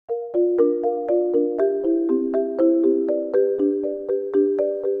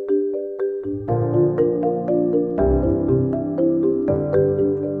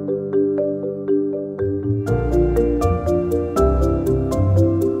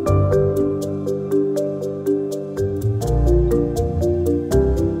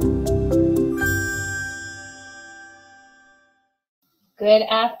Good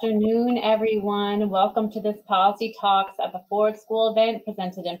afternoon, everyone. Welcome to this Policy Talks at the Ford School event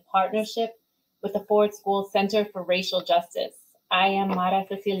presented in partnership with the Ford School Center for Racial Justice. I am Mara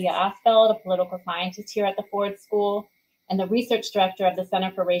Cecilia Ostfeld, a political scientist here at the Ford School and the research director of the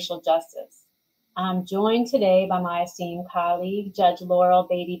Center for Racial Justice. I'm joined today by my esteemed colleague, Judge Laurel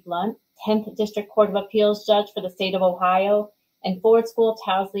Beatty Blunt, 10th District Court of Appeals judge for the state of Ohio and Ford School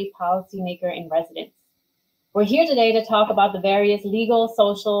Towsley policymaker in residence. We're here today to talk about the various legal,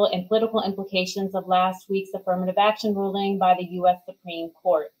 social, and political implications of last week's affirmative action ruling by the U.S. Supreme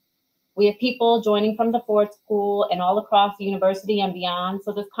Court. We have people joining from the Ford School and all across the university and beyond,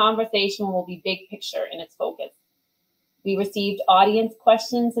 so this conversation will be big picture in its focus. We received audience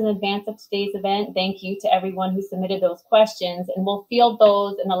questions in advance of today's event. Thank you to everyone who submitted those questions, and we'll field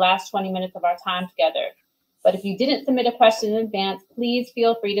those in the last 20 minutes of our time together. But if you didn't submit a question in advance, please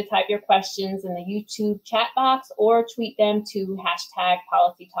feel free to type your questions in the YouTube chat box or tweet them to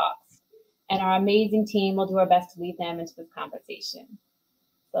 #PolicyTalks. And our amazing team will do our best to lead them into this conversation.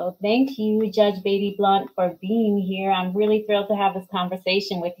 So thank you, Judge Beatty Blunt, for being here. I'm really thrilled to have this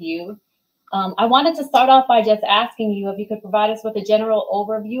conversation with you. I wanted to start off by just asking you if you could provide us with a general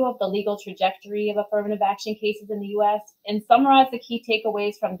overview of the legal trajectory of affirmative action cases in the U.S. and summarize the key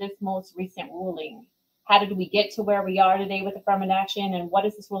takeaways from this most recent ruling. How did we get to where we are today with affirmative action, and what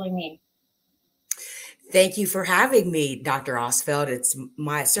does this really mean? Thank you for having me, Dr. Ostfeld. It's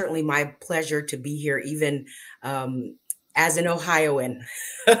certainly my pleasure to be here, even as an Ohioan.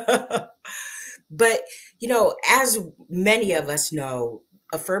 But, as many of us know,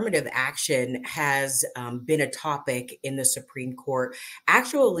 affirmative action has been a topic in the Supreme Court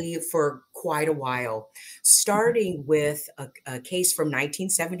actually for quite a while, starting with a case from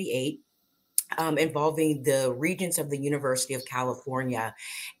 1978. Involving the regents of the University of California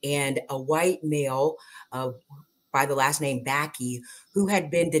and a white male by the last name Beatty, who had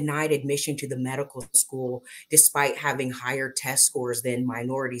been denied admission to the medical school despite having higher test scores than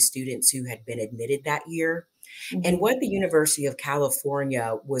minority students who had been admitted that year. Mm-hmm. And what the University of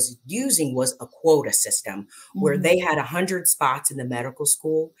California was using was a quota system where they had 100 spots in the medical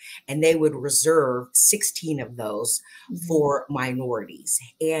school and they would reserve 16 of those for minorities.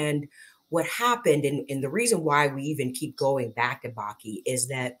 And what happened, and the reason why we even keep going back to Beatty, is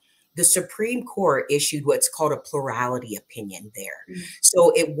that the Supreme Court issued what's called a plurality opinion there. Mm-hmm.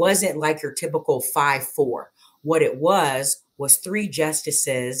 So it wasn't like your typical 5-4. What it was 3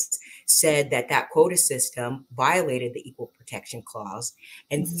 justices said that quota system violated the Equal Protection Clause,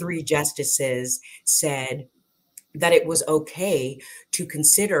 and 3 justices said that it was okay to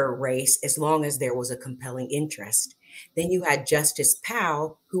consider race as long as there was a compelling interest. Then you had Justice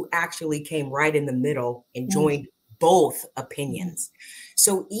Powell, who actually came right in the middle and joined both opinions.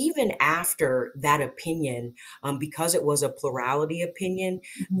 So even after that opinion, because it was a plurality opinion,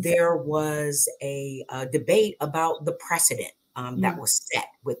 there was a debate about the precedent that was set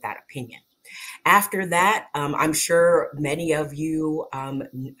with that opinion. After that, I'm sure many of you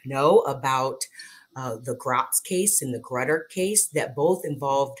know about the Gratz case and the Grutter case that both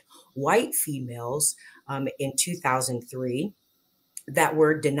involved white females in 2003 that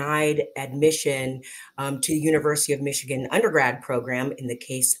were denied admission to the University of Michigan undergrad program in the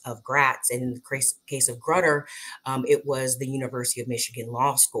case of Gratz, and in the case of Grutter, it was the University of Michigan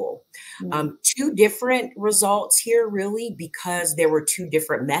Law School. 2 different results here, really, because there were 2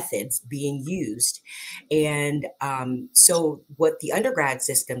 different methods being used. And so what the undergrad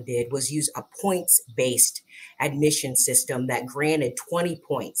system did was use a points-based admission system that granted 20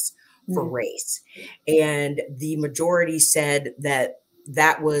 points for race. And the majority said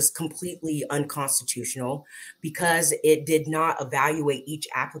that was completely unconstitutional because it did not evaluate each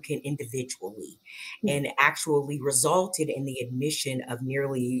applicant individually and actually resulted in the admission of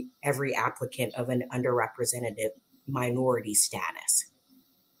nearly every applicant of an underrepresented minority status.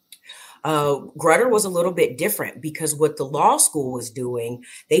 Grutter was a little bit different because what the law school was doing,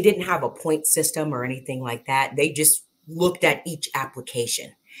 they didn't have a point system or anything like that. They just looked at each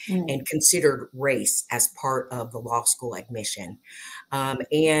application and considered race as part of the law school admission.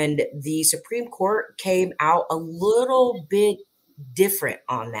 And the Supreme Court came out a little bit different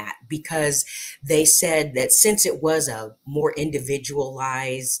on that because they said that since it was a more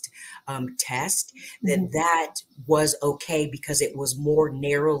individualized test, that was okay because it was more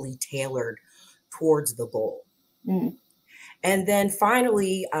narrowly tailored towards the goal. And then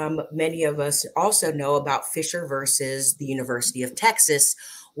finally, many of us also know about Fisher versus the University of Texas,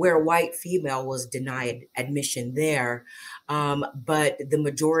 where a white female was denied admission there. But the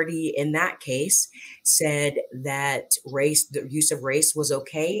majority in that case said that the use of race was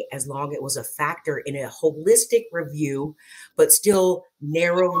okay as long as it was a factor in a holistic review, but still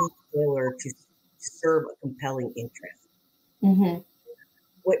narrowly tailored to serve a compelling interest. Mm-hmm.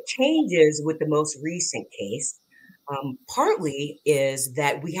 What changes with the most recent case, partly is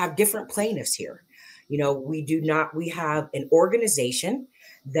that we have different plaintiffs here. We have an organization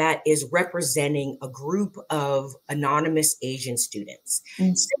that is representing a group of anonymous Asian students.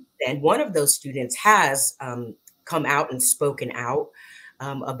 Mm-hmm. Since then, one of those students has come out and spoken out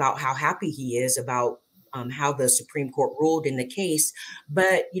about how happy he is about how the Supreme Court ruled in the case.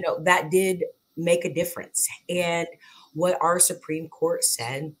 But, that did make a difference. And what our Supreme Court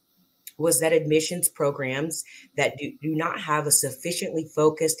said was that admissions programs that do not have a sufficiently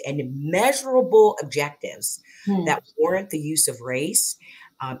focused and measurable objectives that warrant the use of race,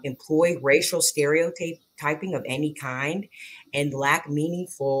 employ racial stereotyping of any kind, and lack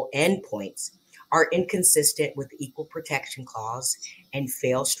meaningful endpoints are inconsistent with the Equal Protection Clause and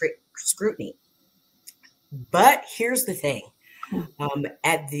fail strict scrutiny. But here's the thing.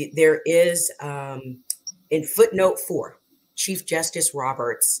 There is in footnote 4, Chief Justice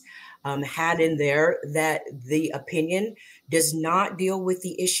Roberts had in there that the opinion does not deal with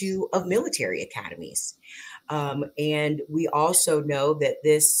the issue of military academies. And we also know that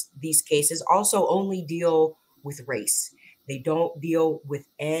these cases also only deal with race. They don't deal with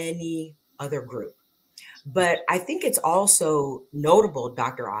any other group. But I think it's also notable,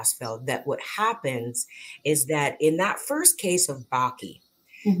 Dr. Ostfeld, that what happens is that in that first case of Beatty,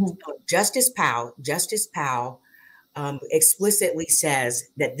 Justice Powell explicitly says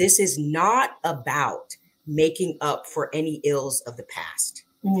that this is not about making up for any ills of the past.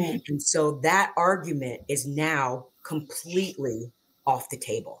 And so that argument is now completely off the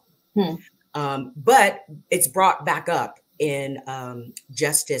table. But it's brought back up in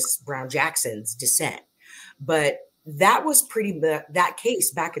Justice Brown Jackson's dissent. But that was that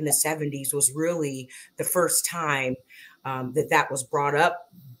case back in the 70s was really the first time that was brought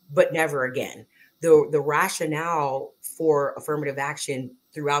up, but never again. The rationale for affirmative action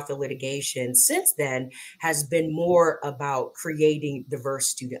throughout the litigation since then has been more about creating diverse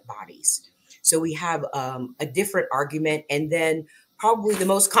student bodies. So we have a different argument. And then probably the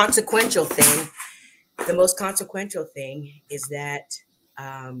most consequential thing is that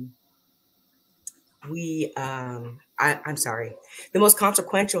the most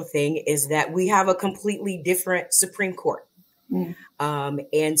consequential thing is that we have a completely different Supreme Court.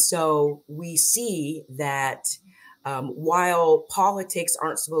 And so we see that while politics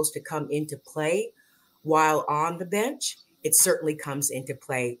aren't supposed to come into play while on the bench, it certainly comes into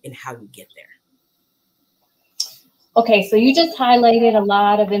play in how you get there. Okay, so you just highlighted a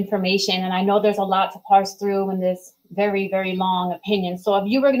lot of information, and I know there's a lot to parse through in this very, very long opinion. So if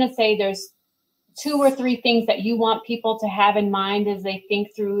you were going to say there's 2 or 3 things that you want people to have in mind as they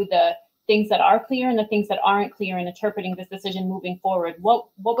think through the things that are clear and the things that aren't clear in interpreting this decision moving forward, what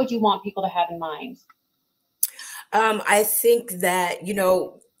would you want people to have in mind? I think that,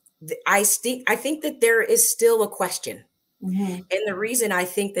 I think that there is still a question. And the reason I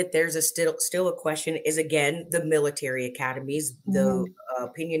think that there's still a question is, again, the military academies. The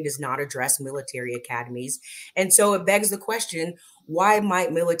opinion does not address military academies. And so it begs the question, why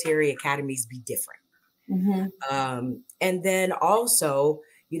might military academies be different? And then also,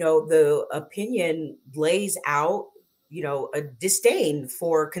 the opinion lays out, a disdain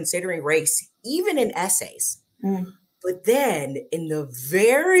for considering race, even in essays. But then in the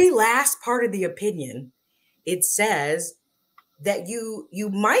very last part of the opinion, it says that you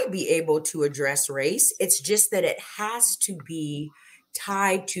might be able to address race. It's just that it has to be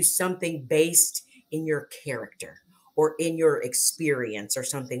tied to something based in your character or in your experience or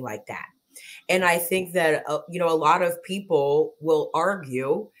something like that. And I think that, a lot of people will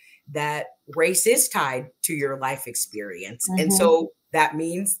argue that race is tied to your life experience. And so that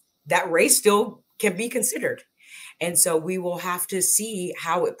means that race still can be considered. And so we will have to see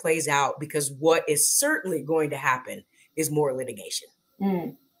how it plays out, because what is certainly going to happen is more litigation.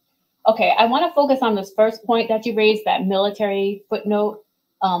 Okay, I want to focus on this first point that you raised, that military footnote.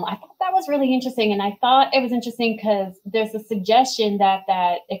 I thought that was really interesting. And I thought it was interesting because there's a suggestion that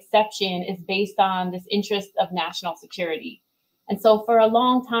that exception is based on this interest of national security. And so for a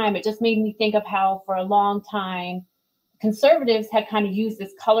long time, it just made me think of how for a long time, conservatives had kind of used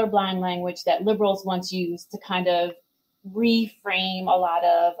this colorblind language that liberals once used to kind of reframe a lot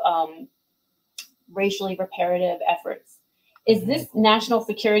of racially reparative efforts. Is this national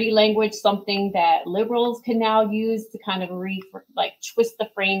security language something that liberals can now use to kind of twist the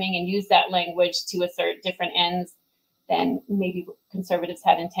framing and use that language to assert different ends than maybe conservatives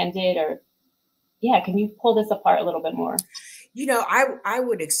had intended? Or yeah, can you pull this apart a little bit more? You know, I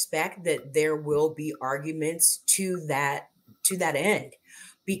would expect that there will be arguments to that end,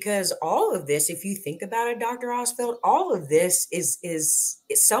 because all of this, if you think about it, Dr. Ostfeld, all of this is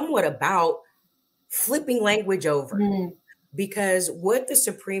somewhat about flipping language over. Because what the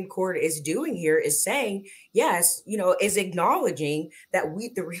Supreme Court is doing here is saying, yes, you know, is acknowledging that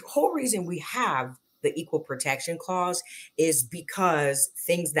the whole reason we have the Equal Protection Clause is because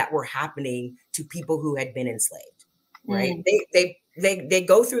things that were happening to people who had been enslaved, right? They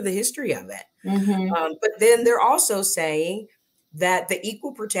go through the history of it. But then they're also saying that the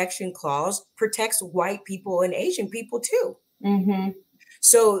Equal Protection Clause protects white people and Asian people too.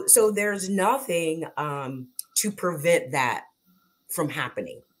 So there's nothing to prevent that from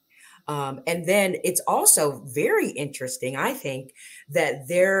happening. And then it's also very interesting, I think, that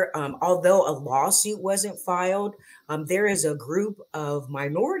although a lawsuit wasn't filed, there is a group of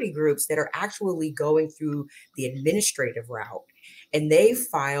minority groups that are actually going through the administrative route. And they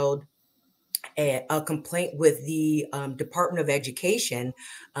filed a complaint with the Department of Education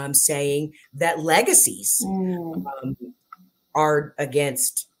saying that legacies are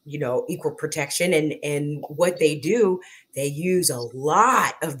against, you know, equal protection. And what they do, they use a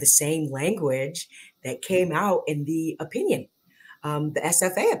lot of the same language that came out in the opinion, the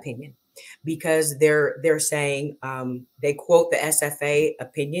SFA opinion, because they're saying, they quote the SFA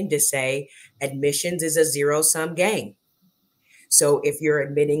opinion to say admissions is a zero-sum game. So if you're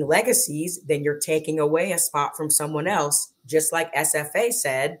admitting legacies, then you're taking away a spot from someone else, just like SFA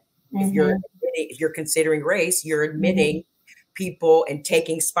said. If you're considering race, you're admitting people and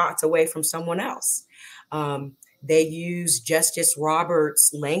taking spots away from someone else. They use Justice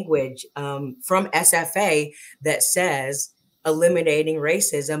Roberts' language from SFA that says eliminating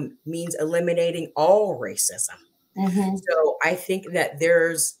racism means eliminating all racism. So I think that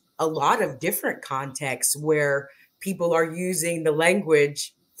there's a lot of different contexts where people are using the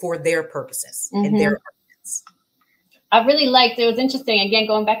language for their purposes and their arguments. I really liked, it was interesting, again,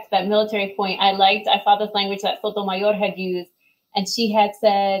 going back to that military point, I saw this language that Sotomayor had used, and she had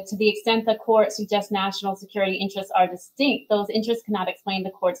said, to the extent the court suggests national security interests are distinct, those interests cannot explain the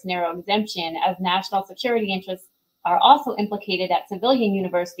court's narrow exemption, as national security interests are also implicated at civilian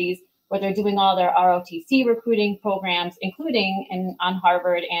universities where they're doing all their ROTC recruiting programs, including on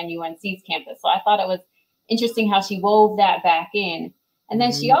Harvard and UNC's campus. So I thought it was interesting how she wove that back in. And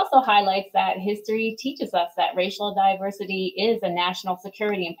then she also highlights that history teaches us that racial diversity is a national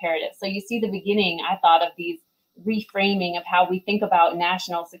security imperative. So you see the beginning, I thought, of these reframing of how we think about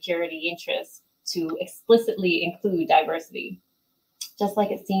national security interests to explicitly include diversity, just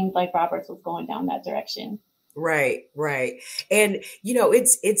like it seemed like Roberts was going down that direction. Right. And, you know,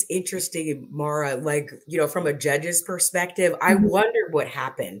 it's interesting, Mara, like, you know, from a judge's perspective, I wonder what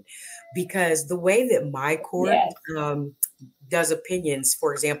happened, because the way that my court does opinions,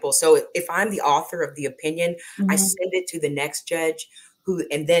 for example, so if I'm the author of the opinion, I send it to the next judge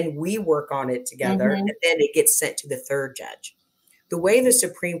and then we work on it together, and then it gets sent to the third judge. The way the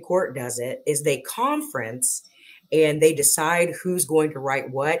Supreme Court does it is they conference and they decide who's going to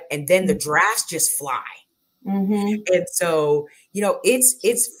write what, and then the drafts just fly. And so, you know,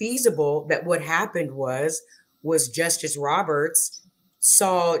 it's feasible that what happened was Justice Roberts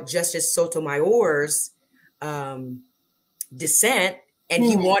saw Justice Sotomayor's dissent, and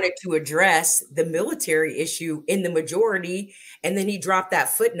he wanted to address the military issue in the majority, and then he dropped that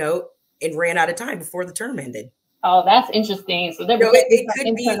footnote and ran out of time before the term ended. Oh, that's interesting. So there was it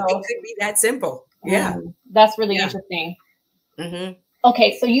could be that simple. Yeah, that's really interesting.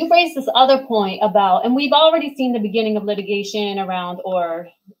 Okay, so you raised this other point about, and we've already seen the beginning of litigation around, or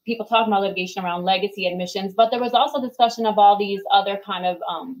people talking about litigation around legacy admissions, but there was also discussion of all these other kind of,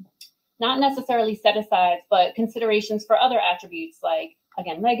 not necessarily set-asides, but considerations for other attributes, like,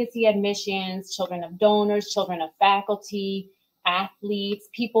 again, legacy admissions, children of donors, children of faculty, athletes,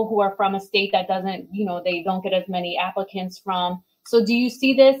 people who are from a state that doesn't, you know, they don't get as many applicants from. So do you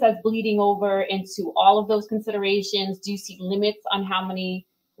see this as bleeding over into all of those considerations? Do you see limits on how many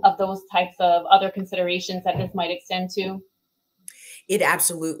of those types of other considerations that this might extend to? It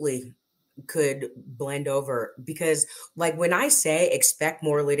absolutely could blend over, because like when I say expect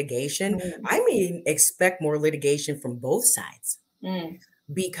more litigation, I mean expect more litigation from both sides,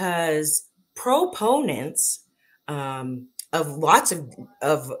 because proponents of lots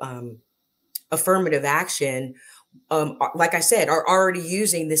of affirmative action, like I said, are already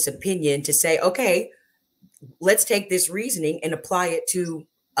using this opinion to say, okay, let's take this reasoning and apply it to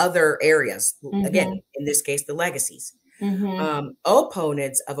other areas. Again, Mm-hmm. in this case, the legacies. Mm-hmm.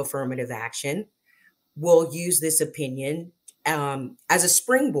 Opponents of affirmative action will use this opinion as a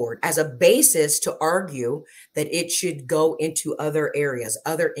springboard, as a basis to argue that it should go into other areas,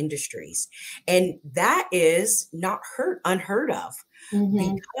 other industries. And that is not unheard of.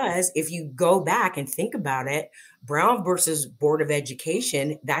 Mm-hmm. Because if you go back and think about it, Brown versus Board of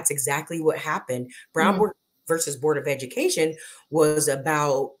Education, that's exactly what happened. Versus Board of Education was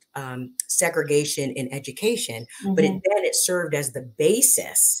about segregation in education, but Mm-hmm. it served as the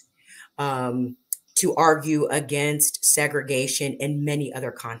basis um, to argue against segregation in many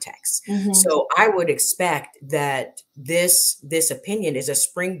other contexts. Mm-hmm. So I would expect that this opinion is a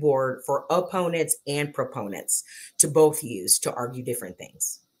springboard for opponents and proponents to both use to argue different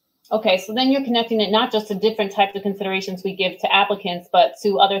things. Okay, so then you're connecting it not just to different types of considerations we give to applicants, but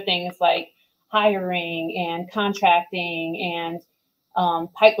to other things like hiring and contracting and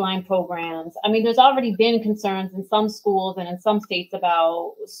pipeline programs. I mean, there's already been concerns in some schools and in some states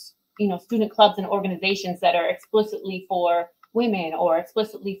about, student clubs and organizations that are explicitly for women or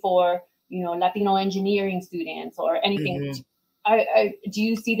explicitly for, Latino engineering students or anything. Mm-hmm. Do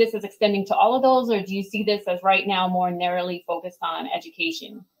you see this as extending to all of those, or do you see this as right now more narrowly focused on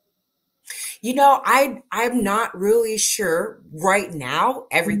education? I'm not really sure right now.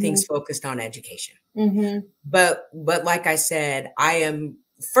 Everything's focused on education. Mm-hmm. But like I said, I am,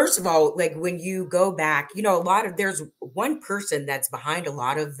 first of all, like when you go back, there's one person that's behind a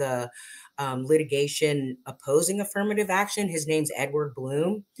lot of the litigation opposing affirmative action. His name's Edward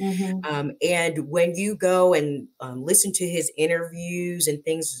Bloom. Mm-hmm. And when you go and listen to his interviews and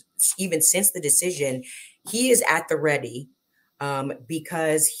things, even since the decision, he is at the ready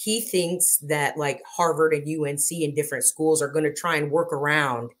because he thinks that like Harvard and UNC and different schools are going to try and work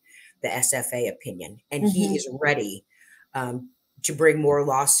around the SFA opinion. And he is ready to bring more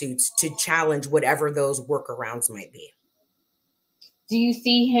lawsuits to challenge whatever those workarounds might be. Do you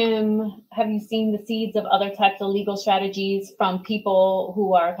see him? Have you seen the seeds of other types of legal strategies from people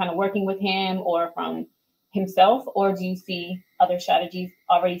who are kind of working with him or from himself? Or do you see other strategies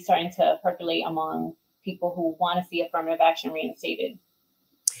already starting to percolate among people who want to see affirmative action reinstated?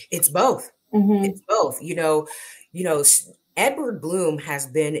 It's both. Mm-hmm. It's both. Edward Bloom has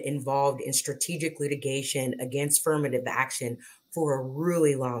been involved in strategic litigation against affirmative action for a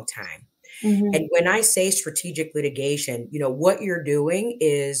really long time. Mm-hmm. And when I say strategic litigation, what you're doing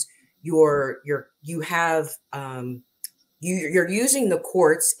is you're using the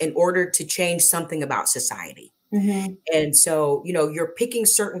courts in order to change something about society. Mm-hmm. And so, you're picking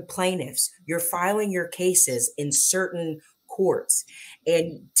certain plaintiffs, you're filing your cases in certain courts.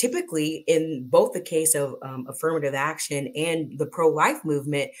 And typically in both the case of affirmative action and the pro-life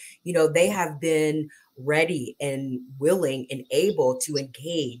movement, they have been ready and willing and able to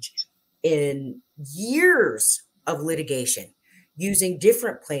engage in years of litigation, using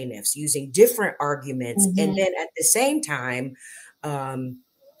different plaintiffs, using different arguments, and then at the same time,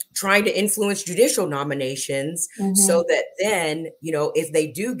 trying to influence judicial nominations so that then, if they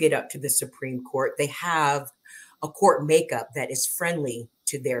do get up to the Supreme Court, they have a court makeup that is friendly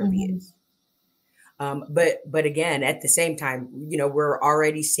to their views. But again, at the same time, we're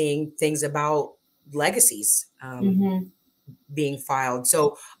already seeing things about legacies being filed.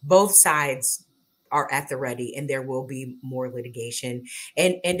 So both sides are at the ready, and there will be more litigation.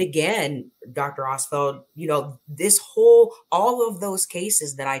 And again, Dr. Ostfeld, all of those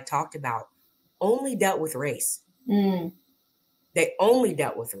cases that I talked about only dealt with race. They only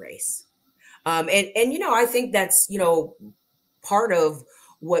dealt with race. And I think that's, part of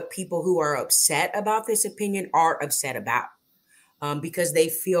what people who are upset about this opinion are upset about, because they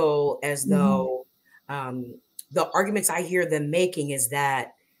feel as though the arguments I hear them making is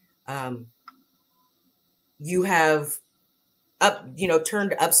that you have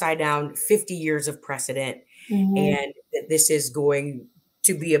turned upside down 50 years of precedent, and that this is going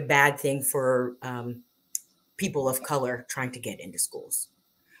to be a bad thing for people of color trying to get into schools.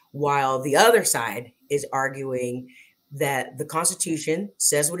 While the other side is arguing that the Constitution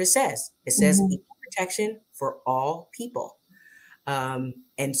says what it says. It says equal protection for all people.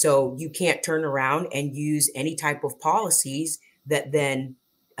 And so you can't turn around and use any type of policies that then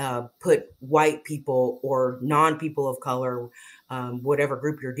put white people or non-people of color, whatever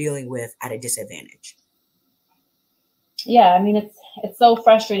group you're dealing with, at a disadvantage. Yeah, I mean, it's so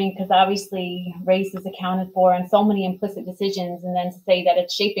frustrating because obviously race is accounted for in so many implicit decisions, and then to say that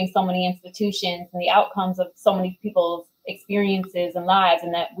it's shaping so many institutions and the outcomes of so many people's experiences and lives,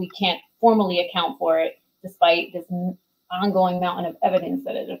 and that we can't formally account for it despite this ongoing mountain of evidence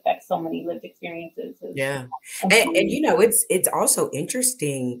that it affects so many lived experiences. Yeah. And you know, it's also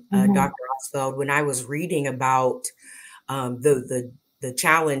interesting, Dr. Ostfeld, when I was reading about the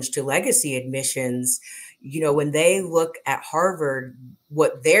challenge to legacy admissions, you know, when they look at Harvard,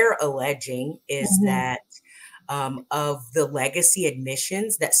 what they're alleging is that of the legacy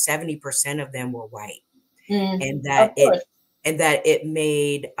admissions, that 70% of them were white, and Of course. that it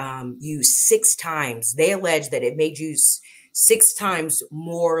made you 6 times. They allege that it made you 6 times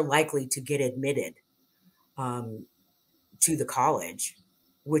more likely to get admitted to the college,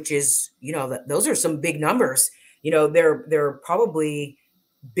 which is, you know, those are some big numbers. You know, they're probably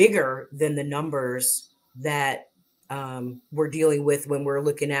bigger than the numbers that we're dealing with when we're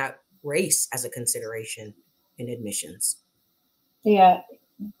looking at race as a consideration in admissions. Yeah,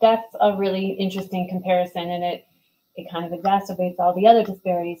 that's a really interesting comparison, and it kind of exacerbates all the other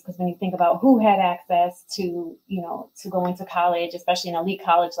disparities, because when you think about who had access to, you know, to go into college, especially an elite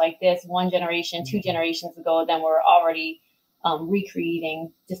college like this, one generation, 2 generations ago, then we're already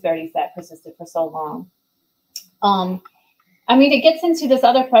recreating disparities that persisted for so long. I mean, it gets into this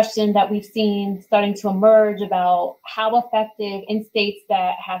other question that we've seen starting to emerge about how effective in states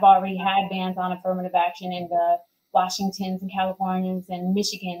that have already had bans on affirmative action, in the Washingtons and Californians and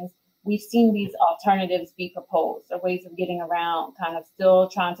Michigans, we've seen these alternatives be proposed, or ways of getting around kind of still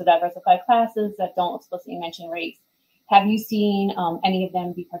trying to diversify classes that don't explicitly mention race. Have you seen any of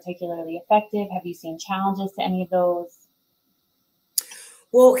them be particularly effective? Have you seen challenges to any of those?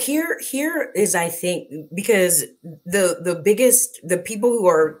 Well, here is, I think, because the people who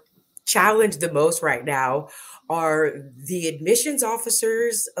are challenged the most right now are the admissions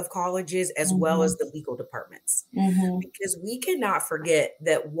officers of colleges, as well as the legal departments. Because we cannot forget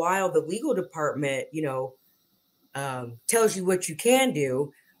that while the legal department, you know, tells you what you can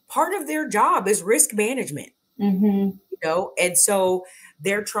do, part of their job is risk management. You know, and so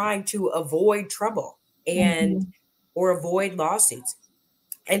they're trying to avoid trouble or avoid lawsuits.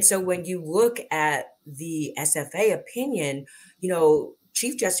 And so when you look at the SFA opinion, you know,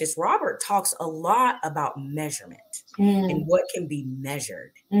 Chief Justice Robert talks a lot about measurement and what can be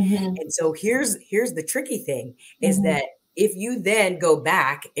measured. And so here's the tricky thing is that if you then go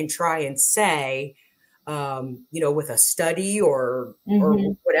back and try and say, you know, with a study or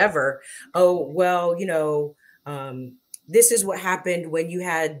whatever, oh, well, you know, this is what happened when you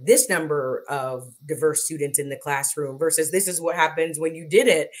had this number of diverse students in the classroom versus this is what happens when you did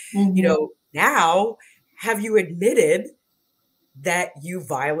it. You know, now have you admitted that you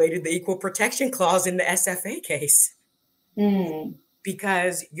violated the Equal Protection Clause in the SFA case?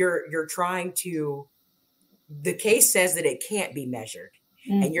 Because you're trying to, the case says that it can't be measured,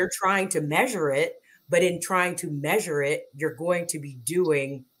 and you're trying to measure it, but in trying to measure it, you're going to be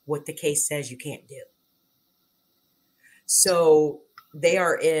doing what the case says you can't do. So they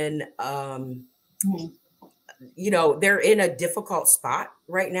are in, you know, they're in a difficult spot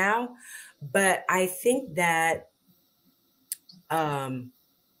right now. But I think that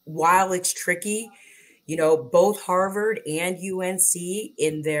while it's tricky, you know, both Harvard and UNC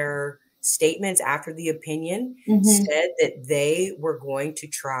in their statements after the opinion said that they were going to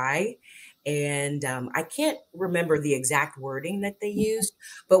try. And I can't remember the exact wording that they used,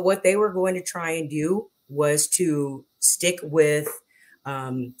 but what they were going to try and do was to stick with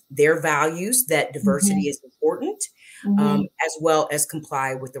their values, that diversity is important, as well as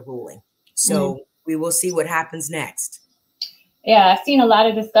comply with the ruling. So we will see what happens next. Yeah, I've seen a lot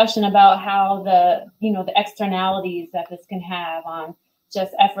of discussion about how the, you know, the externalities that this can have on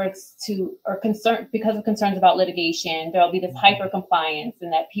just efforts to, or concern, because of concerns about litigation, there'll be this hyper compliance,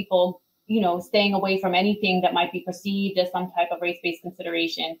 and that people, you know, staying away from anything that might be perceived as some type of race-based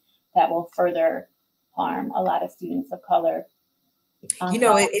consideration that will further harm a lot of students of color. You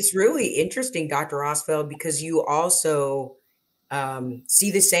know, it's really interesting, Dr. Ostfeld, because you also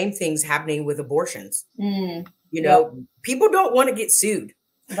see the same things happening with abortions. You know, people don't want to get sued.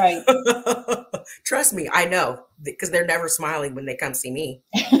 Right. Trust me, I know, because they're never smiling when they come see me.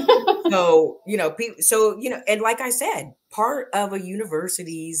 So, you know, you know, and like I said, part of a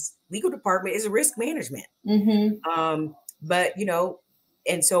university's legal department is risk management. But, you know,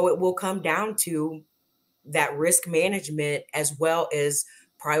 and so it will come down to that risk management as well as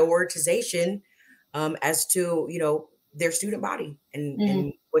prioritization as to, you know, their student body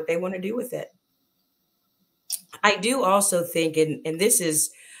and what they want to do with it. I do also think, and this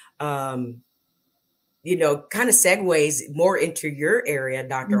is, you know, kind of segues more into your area,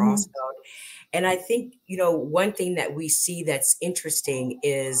 Dr. Ostfeld. And I think, you know, one thing that we see that's interesting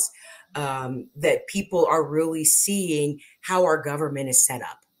is that people are really seeing how our government is set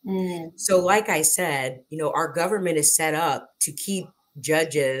up. Mm. So like I said, our government is set up to keep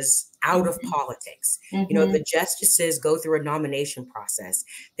judges out of Mhm. politics. Mhm. The justices go through a nomination process.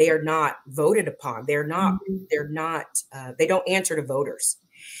 They are not voted upon. Mhm. They don't answer to voters.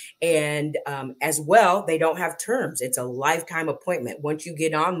 And as well, they don't have terms. It's a lifetime appointment. Once you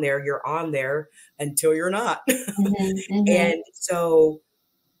get on there, you're on there until you're not. Mhm. Mhm. And so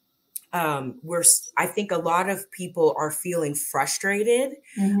I think a lot of people are feeling frustrated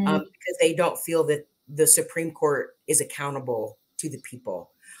Mhm. because they don't feel that the Supreme Court is accountable to the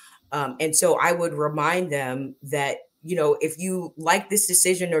people. And so I would remind them that, if you like this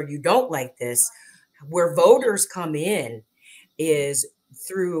decision or you don't like this, where voters come in is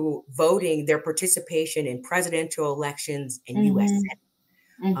through voting their participation in presidential elections and US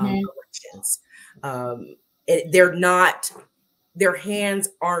Mhm. Mhm. elections. They're not, their hands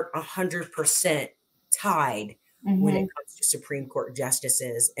aren't 100% tied when it Mhm. comes to Supreme Court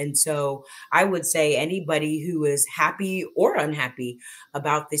justices. And so I would say anybody who is happy or unhappy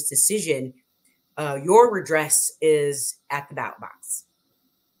about this decision, your redress is at the ballot box.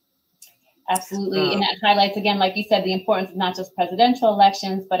 Absolutely. And Um, that highlights again, like you said, the importance of not just presidential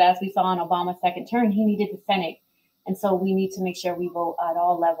elections, but as we saw in Obama's second term, he needed the Senate. And so we need to make sure we vote at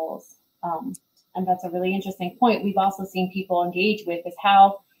all levels. And that's a really interesting point. We've also seen people engage with is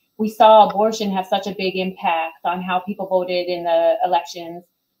how we saw abortion have such a big impact on how people voted in the elections,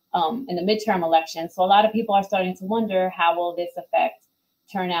 in the midterm elections. So a lot of people are starting to wonder how will this affect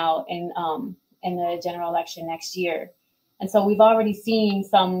turnout in the general election next year. And so we've already seen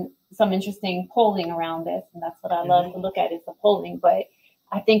some interesting polling around this, and that's what I love mhm, to look at is the polling. But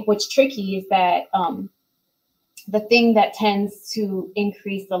I think what's tricky is that the thing that tends to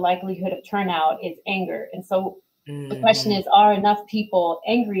increase the likelihood of turnout is anger. And so the question mhm, is, are enough people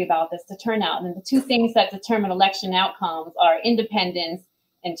angry about this to turn out? And the two things that determine election outcomes are independence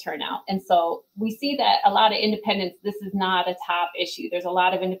and turnout. And so we see that a lot of independents, this is not a top issue. There's a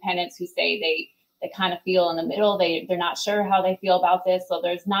lot of independents who say they kind of feel in the middle. They're not sure how they feel about this. So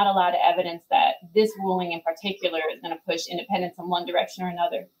there's not a lot of evidence that this ruling in particular is going to push independence in one direction or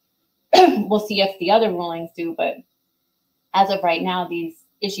another. We'll see if the other rulings do, but as of right now, these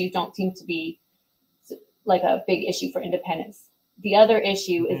issues don't seem to be like a big issue for independents. The other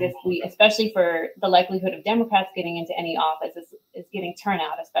issue is if mhm, we, especially for the likelihood of Democrats getting into any office, is getting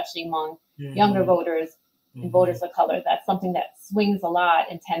turnout, especially among younger mhm, voters and voters mhm. of color. That's something that swings a lot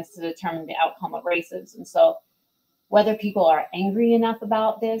and tends to determine the outcome of races. And so whether people are angry enough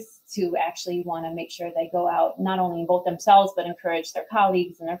about this to actually want to make sure they go out, not only vote themselves, but encourage their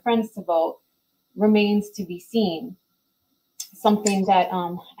colleagues and their friends to vote remains to be seen. Something that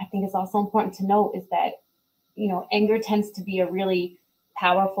I think is also important to note is that, anger tends to be a really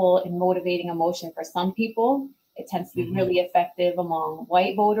powerful and motivating emotion for some people. It tends to be Mhm. really effective among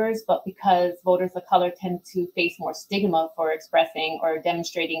white voters, but because voters of color tend to face more stigma for expressing or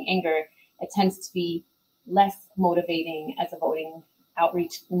demonstrating anger, it tends to be less motivating as a voting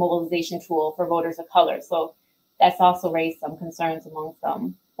outreach mobilization tool for voters of color. So that's also raised some concerns among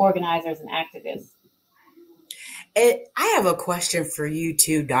some organizers and activists. I have a question for you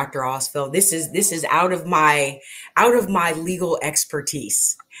too, Dr. Ostfeld. This is out of my legal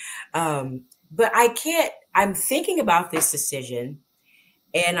expertise. But I can't. I'm thinking about this decision,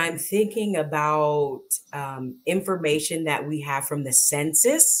 and I'm thinking about information that we have from the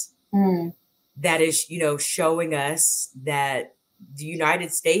census Mm, that is, showing us that the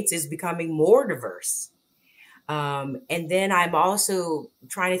United States is becoming more diverse. And then I'm also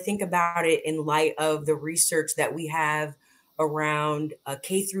trying to think about it in light of the research that we have around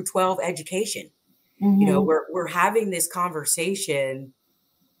K through 12 education. mm-hmm, We're having this conversation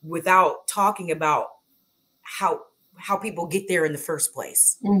without talking about how how people get there in the first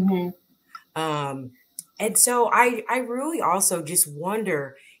place. mm-hmm, Um, and so I really also just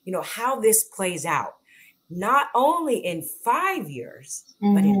wonder, how this plays out, not only in 5 years,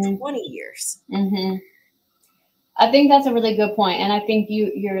 but in mm-hmm, 20 years. mm-hmm. I think that's a really good point, and I think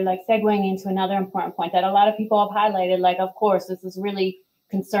you're like segueing into another important point that a lot of people have highlighted. Like, of course, this is really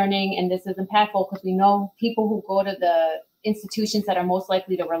concerning and this is impactful because we know people who go to the institutions that are most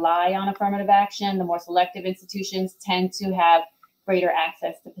likely to rely on affirmative action, the more selective institutions, tend to have greater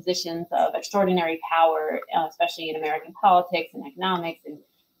access to positions of extraordinary power, especially in American politics and economics and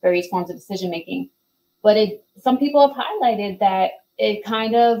various forms of decision making. But some people have highlighted that it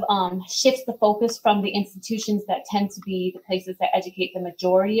kind of shifts the focus from the institutions that tend to be the places that educate the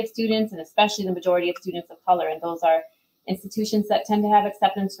majority of students, and especially the majority of students of color. And those are institutions that tend to have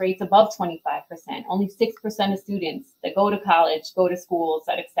acceptance rates above 25%. Only 6% of students that go to college go to schools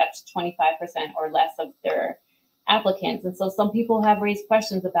that accept 25% or less of their applicants. And so some people have raised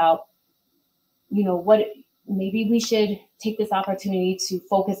questions about, maybe we should take this opportunity to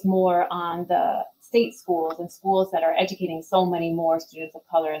focus more on the state schools and schools that are educating so many more students of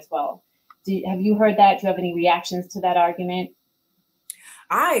color as well. Have you heard that? Do you have any reactions to that argument?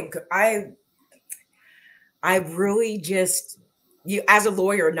 I really just, as a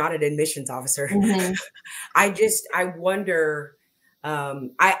lawyer, not an admissions officer, Mm-hmm. I wonder,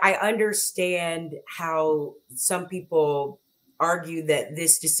 I understand how some people argue that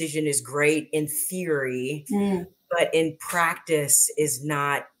this decision is great in theory, but in practice is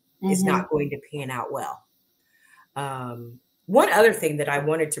not going to pan out well. One other thing that I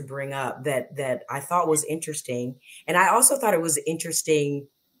wanted to bring up that I thought was interesting, and I also thought it was interesting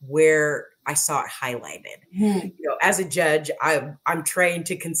where I saw it highlighted. As a judge, I'm trained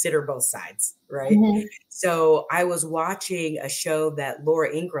to consider both sides, right? So I was watching a show that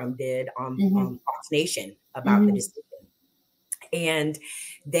Laura Ingraham did on Fox Nation about the decision, and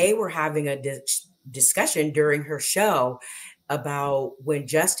they were having a discussion during her show about when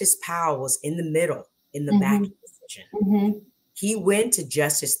Justice Powell was in the middle, in the back of the decision. He went to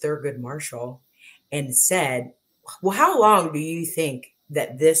Justice Thurgood Marshall and said, well, how long do you think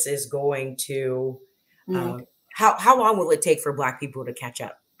that this is going to, how long will it take for Black people to catch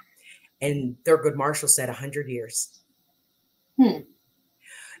up? And Thurgood Marshall said 100 years.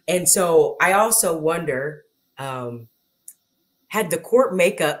 And so I also wonder, had the court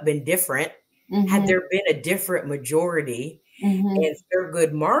makeup been different, had there been a different majority, and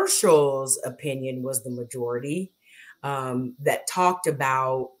Thurgood Marshall's opinion was the majority, that talked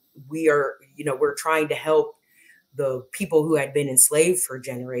about we're trying to help the people who had been enslaved for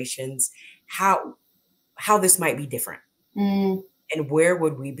generations, how this might be different, and where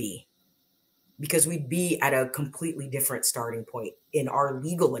would we be? Because we'd be at a completely different starting point in our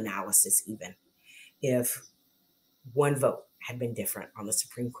legal analysis, even if one vote had been different on the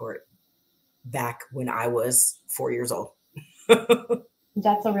Supreme Court back when I was 4 years old.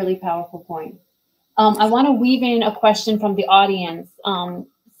 That's a really powerful point. I want to weave in a question from the audience.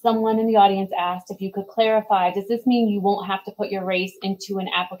 Someone in the audience asked if you could clarify, does this mean you won't have to put your race into an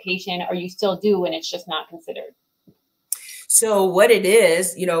application, or you still do and it's just not considered? So what it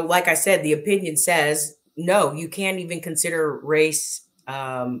is, like I said, the opinion says, no, you can't even consider race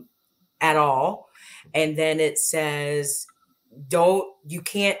at all. And then it says,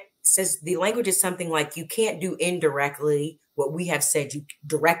 says the language is something like you can't do indirectly what we have said you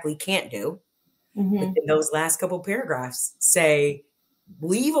directly can't do. But then those last couple paragraphs say,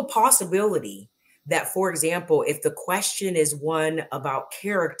 leave a possibility that, for example, if the question is one about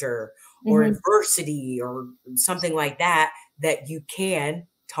character or adversity or something like that, that you can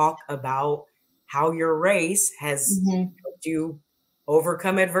talk about how your race has helped you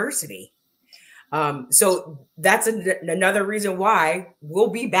overcome adversity. So that's another reason why we'll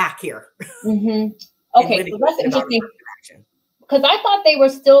be back here. Okay, so that's interesting. Because I thought they were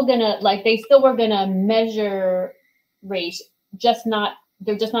still were gonna measure race,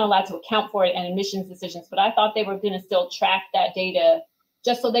 they're just not allowed to account for it in admissions decisions. But I thought they were gonna still track that data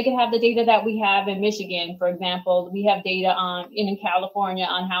just so they could have the data that we have in Michigan. For example, we have data in California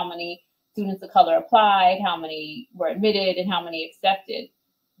on how many students of color applied, how many were admitted, and how many accepted.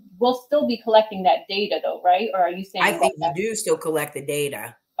 We'll still be collecting that data though, right? Or are you saying? I think we do still collect the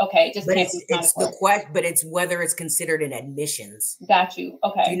data. Okay, but it's the question, but it's whether it's considered in admissions. Got you.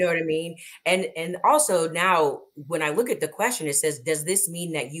 Okay. Do you know what I mean? And also now, when I look at the question, it says, does this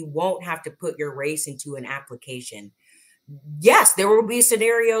mean that you won't have to put your race into an application? Yes, there will be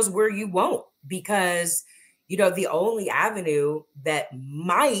scenarios where you won't, because the only avenue that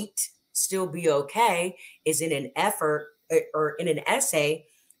might still be okay is in an effort or in an essay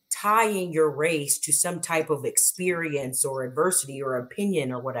tying your race to some type of experience or adversity or opinion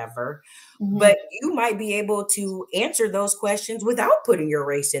or whatever. But you might be able to answer those questions without putting your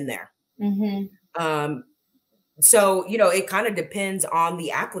race in there. So, it kind of depends on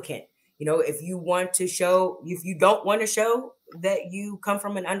the applicant. If you don't want to show that you come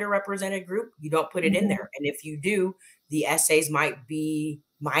from an underrepresented group, you don't put it in there. And if you do, the essays might be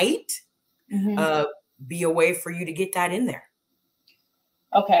a way for you to get that in there.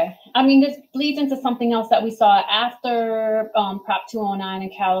 Okay. I mean, this bleeds into something else that we saw after Prop 209 in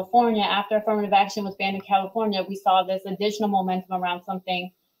California. After affirmative action was banned in California, we saw this additional momentum around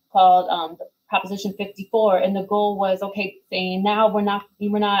something called Proposition 54. And the goal was, saying now we're not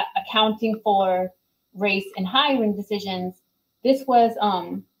accounting for race in hiring decisions. This was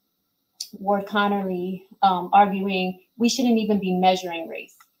Ward Connerly arguing we shouldn't even be measuring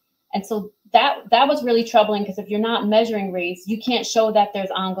race. And so that was really troubling, because if you're not measuring race, you can't show that there's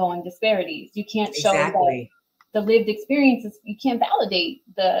ongoing disparities. You can't show that the lived experiences, you can't validate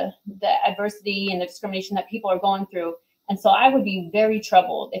the adversity and the discrimination that people are going through. And so I would be very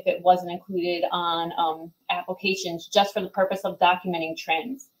troubled if it wasn't included on applications just for the purpose of documenting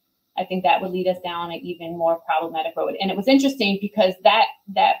trends. I think that would lead us down an even more problematic road. And it was interesting because that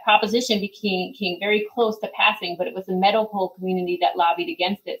proposition came very close to passing, but it was the medical community that lobbied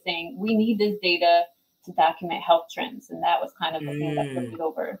against it, saying we need this data to document health trends. And that was kind of the thing that flipped it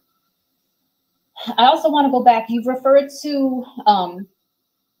over. I also want to go back. You've referred to,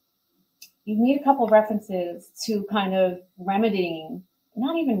 you've made a couple of references to kind of remedying,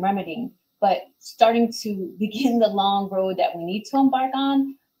 not even remedying, but starting to begin the long road that we need to embark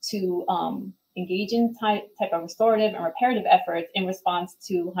on to engage in type of restorative and reparative efforts in response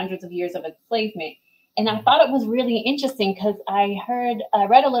to hundreds of years of enslavement. And I thought it was really interesting because I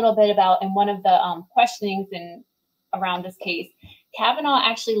read a little bit about in one of the questionings around this case, Kavanaugh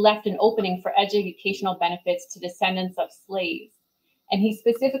actually left an opening for educational benefits to descendants of slaves. And he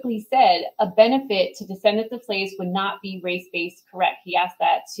specifically said a benefit to descendants of slaves would not be race-based correct. He asked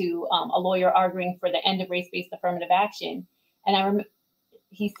that to a lawyer arguing for the end of race-based affirmative action. And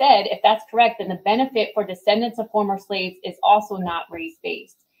he said, if that's correct, then the benefit for descendants of former slaves is also not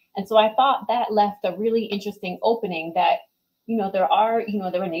race-based. And so I thought that left a really interesting opening that, there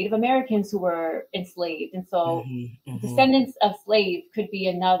were Native Americans who were enslaved. And so descendants of slaves could be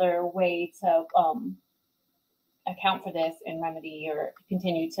another way to account for this and remedy or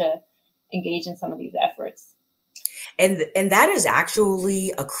continue to engage in some of these efforts. And that is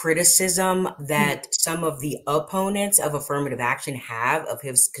actually a criticism that some of the opponents of affirmative action have of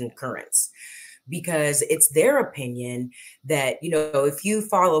his concurrence, because it's their opinion that, if you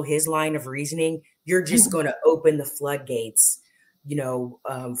follow his line of reasoning, you're just going to open the floodgates,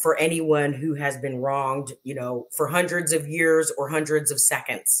 for anyone who has been wronged, for hundreds of years or hundreds of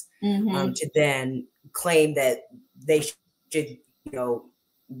seconds, to then claim that they should,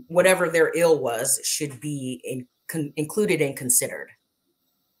 whatever their ill was should be included and considered.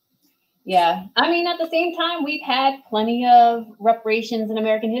 Yeah. I mean, at the same time, we've had plenty of reparations in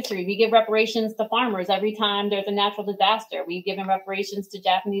American history. We give reparations to farmers every time there's a natural disaster. We've given reparations to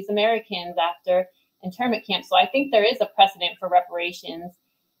Japanese Americans after internment camps. So I think there is a precedent for reparations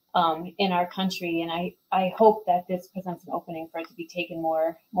in our country. And I hope that this presents an opening for it to be taken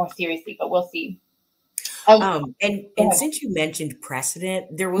more seriously, but we'll see. And since you mentioned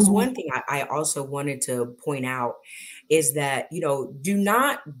precedent, there was one thing I also wanted to point out is that, do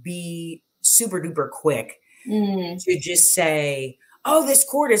not be super duper quick to just say, oh, this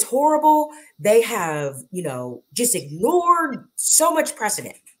court is horrible. They have, just ignored so much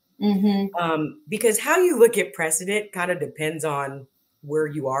precedent. Because how you look at precedent kind of depends on where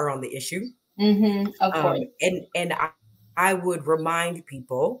you are on the issue. Of course. And I would remind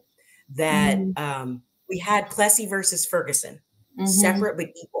people that we had Plessy versus Ferguson, separate but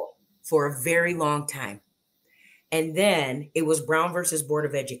equal, for a very long time. And then it was Brown versus Board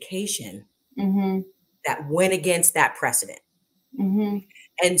of Education that went against that precedent.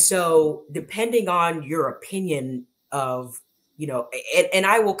 And so depending on your opinion of, and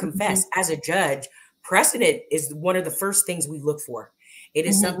I will confess, as a judge, precedent is one of the first things we look for. It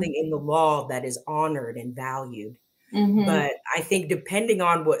is something in the law that is honored and valued. But I think depending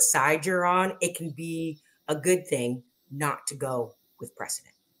on what side you're on, it can be a good thing not to go with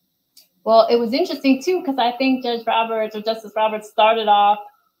precedent. Well, it was interesting, too, because I think Justice Roberts started off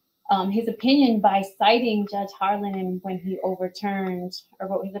his opinion by citing Judge Harlan when he overturned or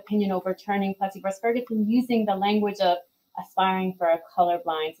wrote his opinion overturning Plessy versus Ferguson using the language of aspiring for a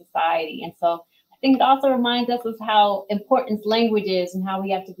colorblind society. And so I think it also reminds us of how important language is and how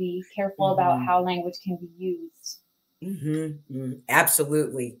we have to be careful about how language can be used.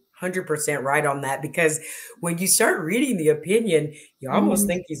 Absolutely. 100% right on that, because when you start reading the opinion, you almost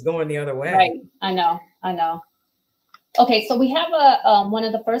think he's going the other way. Right. I know. Okay, so we have one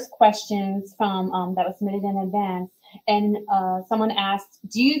of the first questions from that was submitted in advance, and someone asked,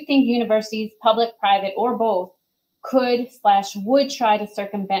 do you think universities, public, private, or both, could/would try to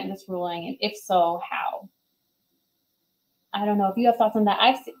circumvent this ruling, and if so, how? I don't know if you have thoughts on that.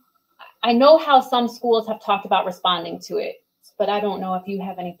 I know how some schools have talked about responding to it, but I don't know if you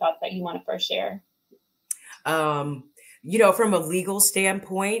have any thoughts that you want to first share. From a legal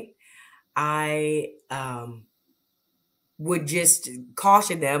standpoint, I would just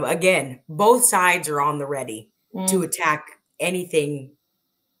caution them. Again, both sides are on the ready to attack anything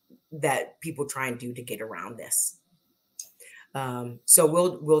that people try and do to get around this. So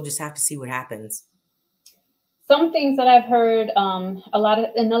we'll just have to see what happens. Some things that I've heard a lot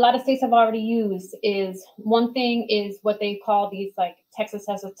of states have already used is, one thing is what they call these, like Texas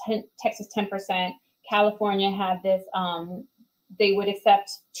has a Texas 10% California had this, they would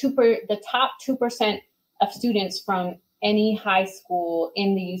accept the top 2% of students from any high school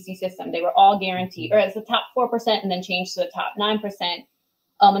in the UC system. They were all guaranteed, or as the top 4% and then changed to the top 9%.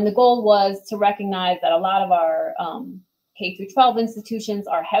 And the goal was to recognize that a lot of our K through 12 institutions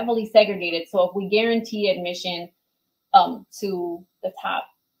are heavily segregated. So if we guarantee admission to the top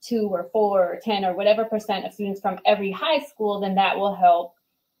 2 or 4 or 10 or whatever percent of students from every high school, then that will help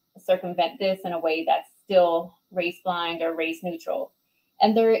circumvent this in a way that's still race blind or race neutral.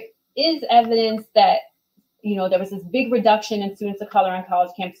 And there is evidence that, you know, there was this big reduction in students of color on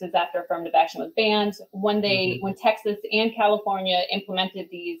college campuses after affirmative action was banned. When Texas and California implemented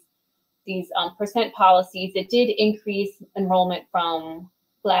these percent policies, it did increase enrollment from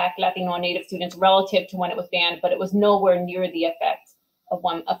Black, Latino, and Native students relative to when it was banned, but it was nowhere near the effect of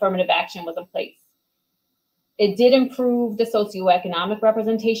when affirmative action was in place. It did improve the socioeconomic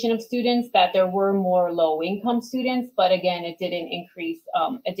representation of students, that there were more low-income students, but again, it didn't increase,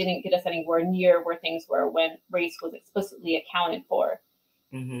 it didn't get us anywhere near where things were when race was explicitly accounted for.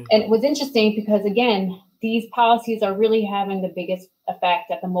 And it was interesting because, again, these policies are really having the biggest effect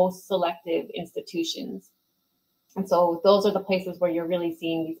at the most selective institutions. And so those are the places where you're really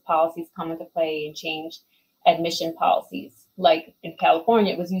seeing these policies come into play and change admission policies. Like in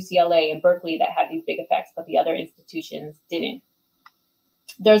California, it was UCLA and Berkeley that had these big effects, but the other institutions didn't.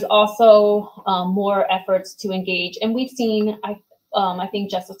 There's also more efforts to engage. And we've seen, I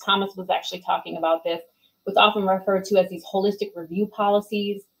think Justice Thomas was actually talking about this, what's often referred to as these holistic review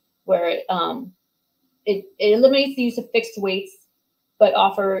policies, where it eliminates the use of fixed weights, but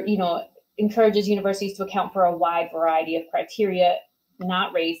encourages universities to account for a wide variety of criteria,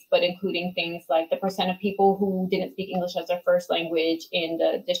 not race, but including things like the percent of people who didn't speak English as their first language in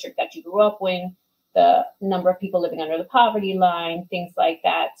the district that you grew up in, the number of people living under the poverty line, things like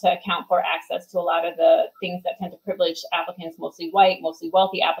that, to account for access to a lot of the things that tend to privilege applicants, mostly white, mostly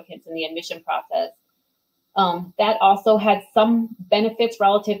wealthy applicants in the admission process. That also had some benefits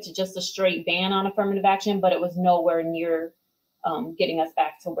relative to just a straight ban on affirmative action, but it was nowhere near getting us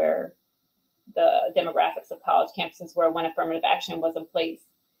back to where the demographics of college campuses were when affirmative action was in place.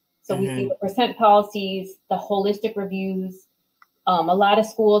 So we see the percent policies, the holistic reviews. A lot of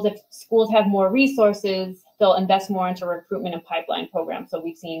schools, if schools have more resources, they'll invest more into recruitment and pipeline programs. So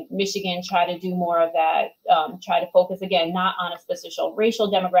we've seen Michigan try to do more of that, try to focus, again, not on a specific racial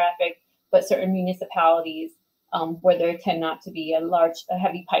demographic, but certain municipalities where there tend not to be a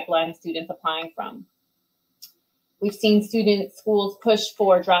heavy pipeline of students applying from. We've seen schools push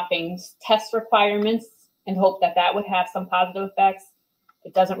for dropping test requirements and hope that that would have some positive effects.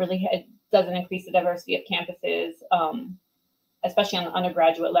 It doesn't increase the diversity of campuses, especially on the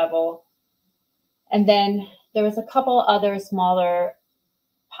undergraduate level. And then there was a couple other smaller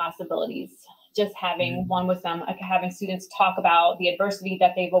possibilities. Just having one with them, like having students talk about the adversity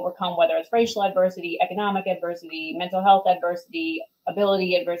that they've overcome, whether it's racial adversity, economic adversity, mental health adversity,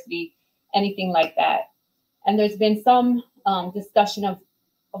 ability adversity, anything like that. And there's been some discussion of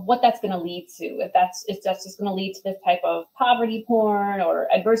what that's going to lead to. If that's just going to lead to this type of poverty porn or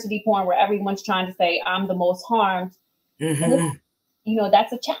adversity porn where everyone's trying to say, I'm the most harmed.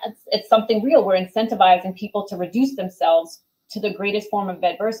 That's a chance. It's something real. We're incentivizing people to reduce themselves to the greatest form of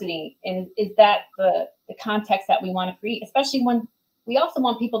adversity. And is that the context that we want to create, especially when we also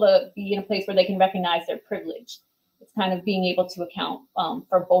want people to be in a place where they can recognize their privilege. It's kind of being able to account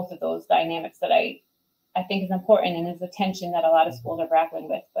for both of those dynamics that I think is important and is a tension that a lot of schools are grappling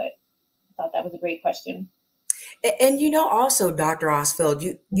with. But I thought that was a great question. And also, Dr.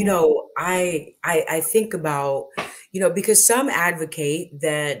 Ostfeld, I think about, because some advocate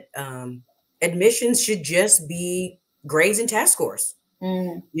that admissions should just be grades and test scores,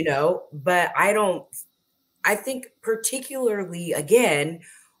 but I think particularly, again,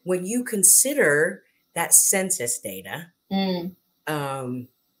 when you consider that census data,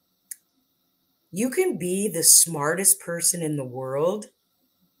 you can be the smartest person in the world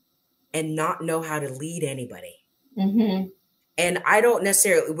and not know how to lead anybody. And I don't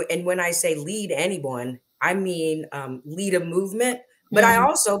necessarily, and when I say lead anyone, I mean lead a movement, but I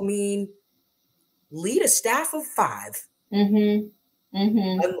also mean lead a staff of 5. You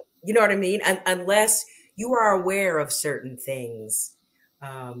know what I mean? Unless you are aware of certain things,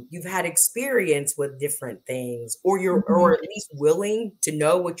 you've had experience with different things, or you're or at least willing to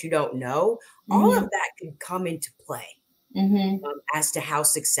know what you don't know. All of that can come into play as to how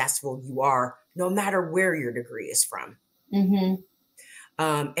successful you are, no matter where your degree is from.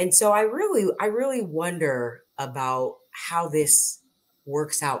 And so I really wonder about how this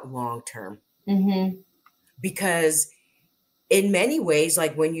works out long term. Because in many ways,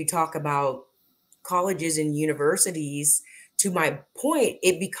 like when you talk about colleges and universities, to my point,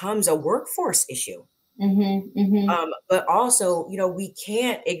 it becomes a workforce issue. But also, we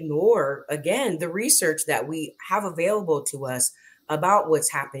can't ignore, again, the research that we have available to us about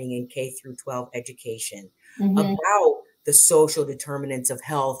what's happening in K through 12 education, about the social determinants of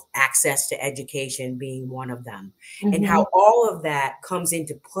health, access to education being one of them, and how all of that comes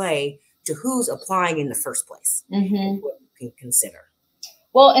into play to who's applying in the first place, and what you can consider.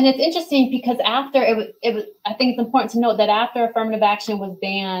 Well, and it's interesting because after it was, I think it's important to note that after affirmative action was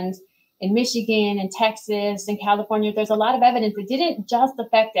banned in Michigan and Texas and California, there's a lot of evidence it didn't just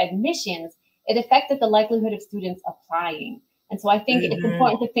affect admissions, it affected the likelihood of students applying. And so I think it's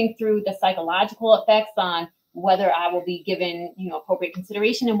important to think through the psychological effects on whether I will be given, appropriate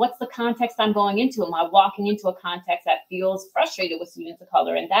consideration, and what's the context I'm going into. Am I walking into a context that feels frustrated with students of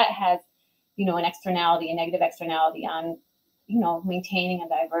color? And that has, an externality, a negative externality on, maintaining a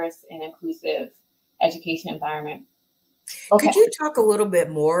diverse and inclusive education environment. Okay. Could you talk a little bit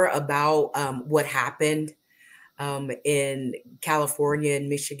more about what happened in California and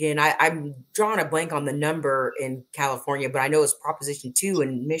Michigan? I'm drawing a blank on the number in California, but I know it's Proposition 2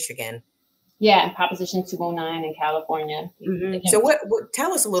 in Michigan. Yeah, and Proposition 209 in California. So what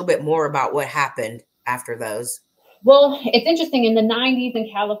tell us a little bit more about what happened after those. Well, it's interesting. In the 90s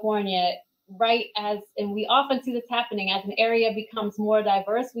in California, and we often see this happening as an area becomes more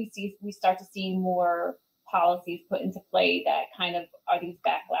diverse, we start to see more policies put into play that kind of are these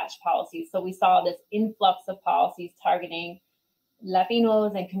backlash policies. So we saw this influx of policies targeting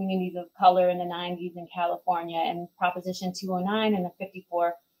Latinos and communities of color in the 90s in California, and Proposition 209 and the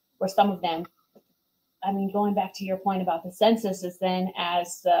 54 were some of them. I mean, going back to your point about the census, is then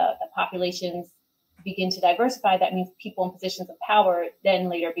as the populations begin to diversify, that means people in positions of power then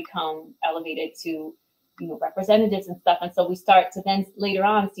later become elevated to, representatives and stuff. And so we start to then later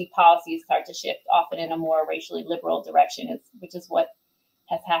on see policies start to shift, often in a more racially liberal direction, which is what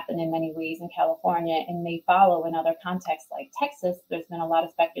has happened in many ways in California and may follow in other contexts like Texas. There's been a lot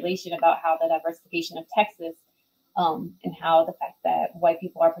of speculation about how the diversification of Texas and how the fact that white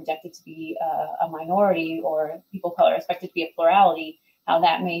people are projected to be a minority, or people of color are expected to be a plurality, how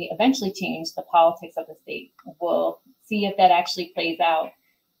that may eventually change the politics of the state. We'll see if that actually plays out.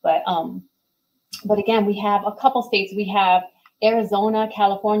 But again, we have a couple states. We have Arizona,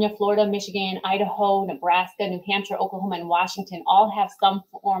 California, Florida, Michigan, Idaho, Nebraska, New Hampshire, Oklahoma, and Washington all have some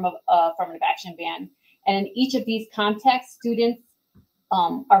form of affirmative action ban. And in each of these contexts, students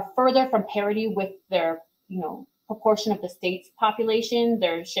are further from parity with their, proportion of the state's population,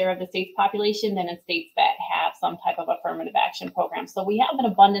 their share of the state's population, than in states that have some type of affirmative action program. So we have an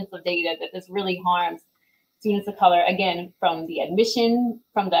abundance of data that this really harms students of color, again, from the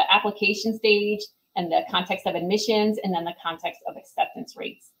application stage and the context of admissions, and then the context of acceptance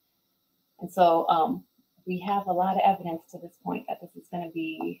rates. And so we have a lot of evidence to this point that this is going to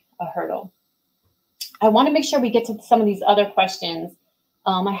be a hurdle. I want to make sure we get to some of these other questions.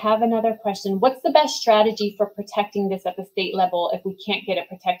 I have another question. What's the best strategy for protecting this at the state level if we can't get it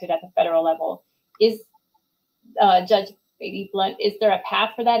protected at the federal level? Is Judge Beatty Blunt, is there a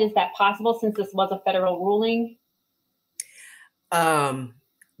path for that? Is that possible since this was a federal ruling?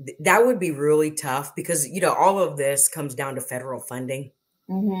 That would be really tough because, all of this comes down to federal funding.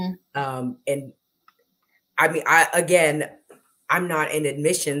 And I mean, I'm not in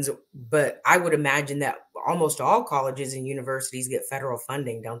admissions, but I would imagine that almost all colleges and universities get federal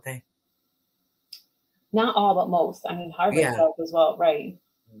funding, don't they? Not all, but most. I mean, Harvard does as well, right?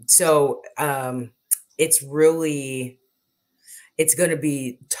 So it's going to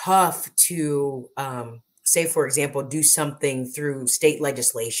be tough to, say, for example, do something through state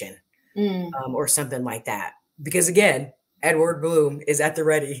legislation or something like that. Because again, Edward Bloom is at the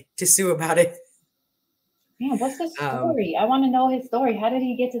ready to sue about it. Man, what's the story? I want to know his story. How did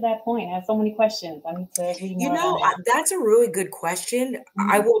he get to that point? I have so many questions. I need to read more. That's a really good question.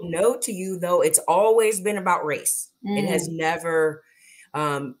 I will note to you, though, it's always been about race. It has never,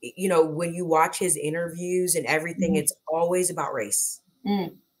 when you watch his interviews and everything, it's always about race.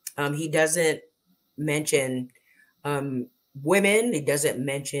 He doesn't mention women. He doesn't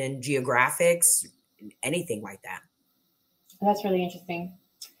mention geographics, anything like that. That's really interesting.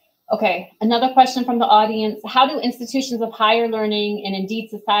 Okay, another question from the audience. How do institutions of higher learning and indeed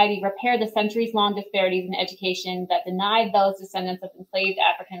society repair the centuries-long disparities in education that denied those descendants of enslaved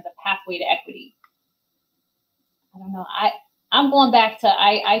Africans a pathway to equity? I don't know. I'm going back to,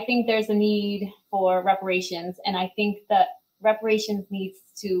 I think there's a need for reparations, and I think that reparations needs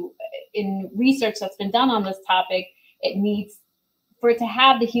to, in research that's been done on this topic, it needs for it to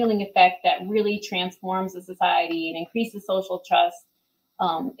have the healing effect that really transforms the society and increases social trust.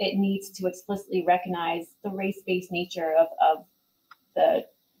 it needs to explicitly recognize the race-based nature of the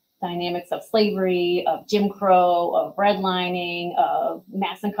dynamics of slavery, of Jim Crow, of redlining, of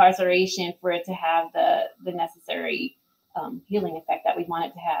mass incarceration for it to have the necessary healing effect that we want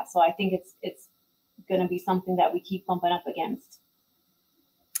it to have. So I think it's going to be something that we keep bumping up against.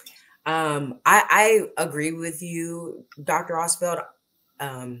 I agree with you, Dr. Ostfeld.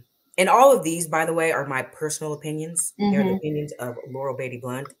 And all of these, by the way, are my personal opinions. They're the opinions of Laurel Beatty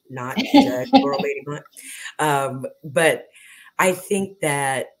Blunt, not Judge Laurel Beatty Blunt. But I think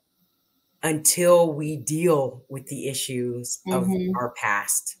that until we deal with the issues of our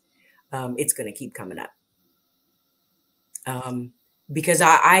past, it's going to keep coming up. Because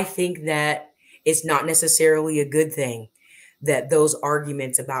I think that it's not necessarily a good thing that those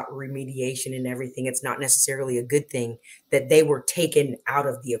arguments about remediation and everything, it's not necessarily a good thing that they were taken out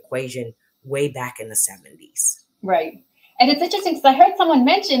of the equation way back in the 70s. Right. And it's interesting because I heard someone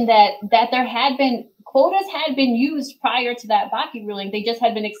mention that there had been quotas had been used prior to that Beatty ruling. They just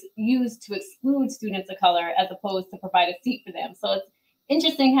had been used to exclude students of color as opposed to provide a seat for them. So it's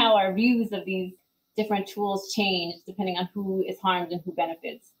interesting how our views of these different tools change depending on who is harmed and who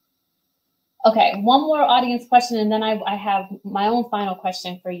benefits. Okay, one more audience question, and then I have my own final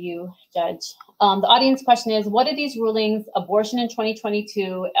question for you, Judge. The audience question is, what do these rulings, abortion in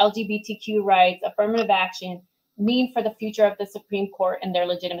 2022, LGBTQ rights, affirmative action, mean for the future of the Supreme Court and their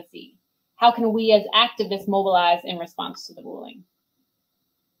legitimacy? How can we as activists mobilize in response to the ruling?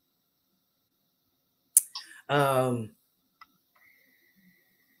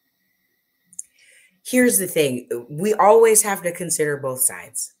 Here's the thing. We always have to consider both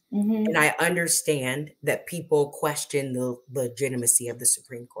sides. And I understand that people question the legitimacy of the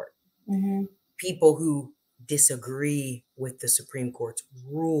Supreme Court. People who disagree with the Supreme Court's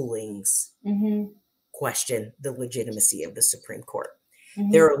rulings question the legitimacy of the Supreme Court.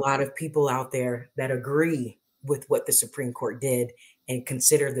 There are a lot of people out there that agree with what the Supreme Court did and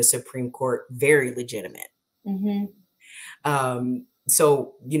consider the Supreme Court very legitimate.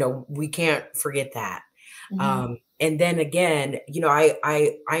 So, you know, we can't forget that. And then again, you know,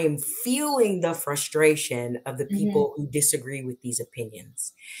 I am feeling the frustration of the people who disagree with these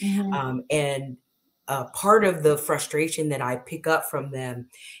opinions. And part of the frustration that I pick up from them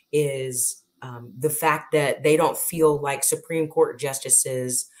is the fact that they don't feel like Supreme Court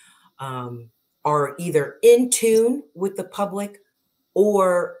justices are either in tune with the public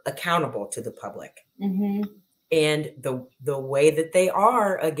or accountable to the public. And the way that they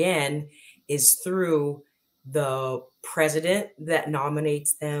are, again, is through the president that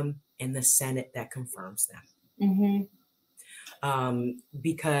nominates them and the Senate that confirms them.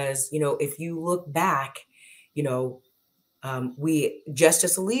 Because, you know, if you look back, you know,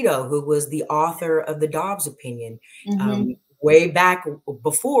 Justice Alito, who was the author of the Dobbs opinion, way back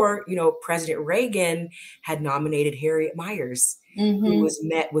before, you know, President Reagan had nominated Harriet Miers, who was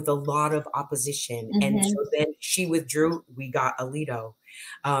met with a lot of opposition. And so then she withdrew, we got Alito.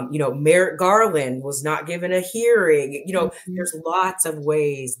 You know, Merrick Garland was not given a hearing. You know, there's lots of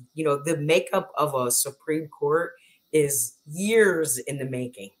ways, you know, the makeup of a Supreme Court is years in the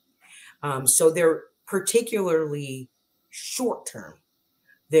making. So they're particularly short term.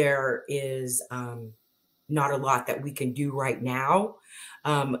 There is not a lot that we can do right now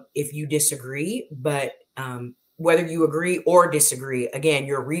if you disagree, but whether you agree or disagree, again,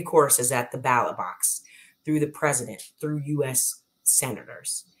 your recourse is at the ballot box through the president, through U.S.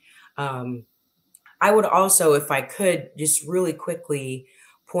 senators. I would also, if I could, just really quickly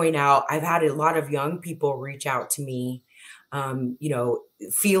point out, I've had a lot of young people reach out to me, you know,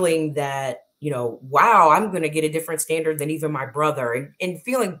 feeling that, you know, wow, I'm going to get a different standard than even my brother, and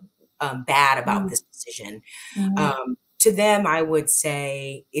feeling bad about this decision. To them, I would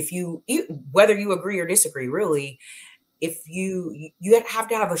say, if you, whether you agree or disagree, really, if you have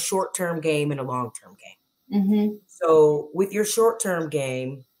to have a short-term game and a long-term game. So with your short-term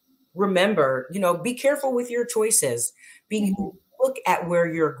game, remember, you know, be careful with your choices. Look at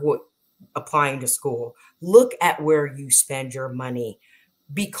where you're applying to school. Look at where you spend your money.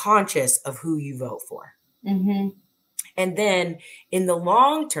 Be conscious of who you vote for. And then in the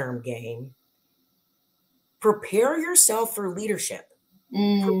long-term game, prepare yourself for leadership.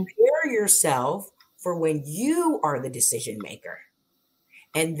 Prepare yourself for when you are the decision maker.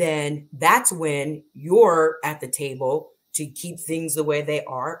 And then that's when you're at the table to keep things the way they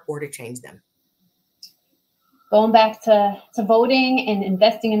are or to change them. Going back to voting and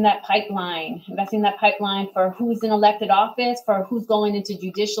investing in that pipeline, for who's in elected office, for who's going into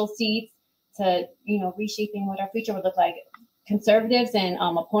judicial seats, to, you know, reshaping what our future would look like. conservatives and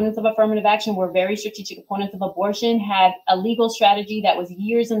opponents of affirmative action were very strategic opponents of abortion, had a legal strategy that was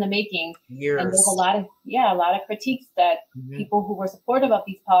years in the making. Years. And there's a lot of critiques that people who were supportive of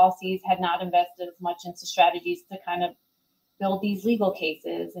these policies had not invested as much into strategies to kind of build these legal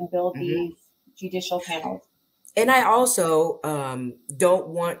cases and build these judicial panels. And I also don't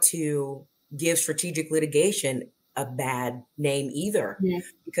want to give strategic litigation a bad name either,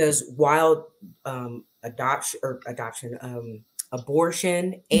 because while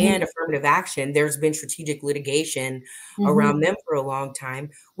abortion and affirmative action, there's been strategic litigation around them for a long time.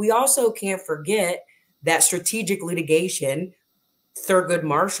 We also can't forget that strategic litigation, Thurgood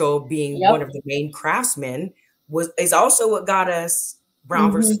Marshall being one of the main craftsmen, is also what got us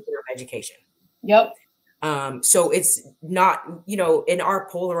Brown versus Board of Education. So it's not, in our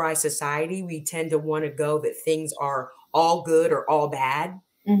polarized society, we tend to want to go that things are all good or all bad.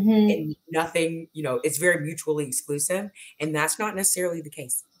 And nothing, it's very mutually exclusive. And that's not necessarily the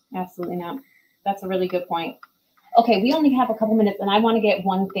case. Absolutely not. That's a really good point. Okay, we only have a couple minutes, and I want to get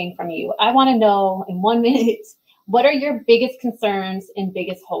one thing from you. I want to know in 1 minute, what are your biggest concerns and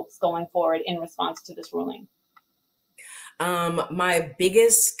biggest hopes going forward in response to this ruling? My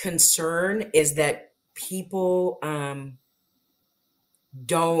biggest concern is that people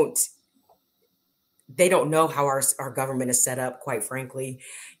don't know how our government is set up, quite frankly.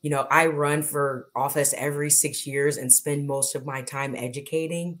 I run for office every 6 years and spend most of my time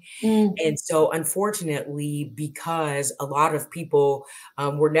educating. And so unfortunately, because a lot of people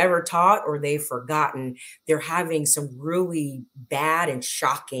were never taught or they've forgotten, they're having some really bad and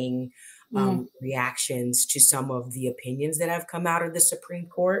shocking reactions to some of the opinions that have come out of the Supreme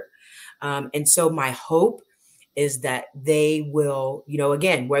Court. And so my hope is that they will,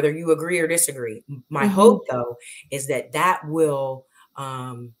 again, whether you agree or disagree, my hope, though, is that will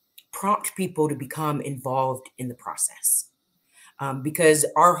prompt people to become involved in the process. Because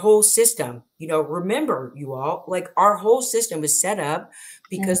our whole system, remember, you all, like, our whole system is set up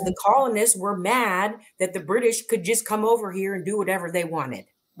because the colonists were mad that the British could just come over here and do whatever they wanted.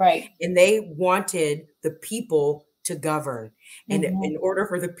 Right. And they wanted the people to govern. And in order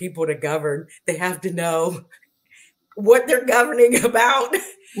for the people to govern, they have to know what they're governing about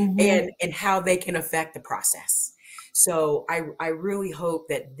and how they can affect the process. So I really hope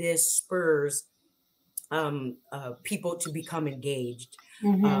that this spurs people to become engaged.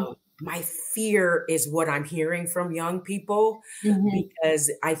 My fear is what I'm hearing from young people,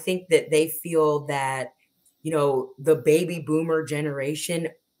 because I think that they feel that, the baby boomer generation,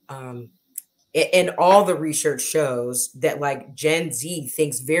 and all the research shows that, like, Gen Z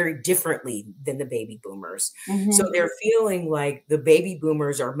thinks very differently than the baby boomers. So they're feeling like the baby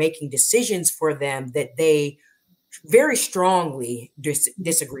boomers are making decisions for them that they very strongly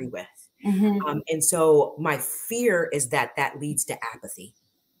disagree with. And so my fear is that leads to apathy.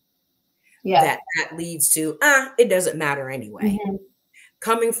 That leads to, it doesn't matter anyway.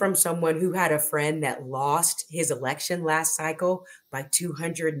 Coming from someone who had a friend that lost his election last cycle by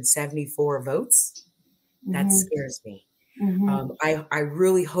 274 votes, that scares me. I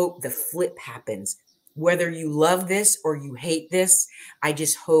really hope the flip happens. Whether you love this or you hate this, I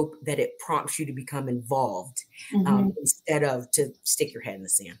just hope that it prompts you to become involved instead of to stick your head in the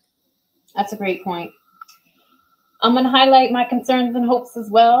sand. That's a great point. I'm going to highlight my concerns and hopes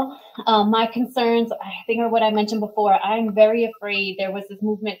as well. My concerns, I think, are what I mentioned before. I'm very afraid there was this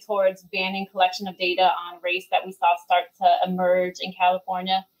movement towards banning collection of data on race that we saw start to emerge in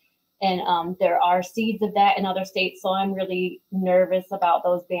California. And there are seeds of that in other states. So I'm really nervous about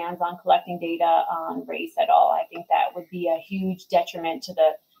those bans on collecting data on race at all. I think that would be a huge detriment to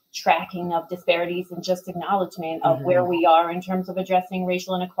the tracking of disparities and just acknowledgement of where we are in terms of addressing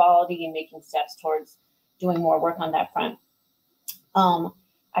racial inequality and making steps towards doing more work on that front.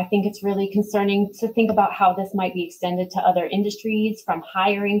 I think it's really concerning to think about how this might be extended to other industries, from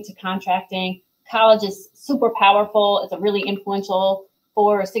hiring to contracting. College is super powerful. It's a really influential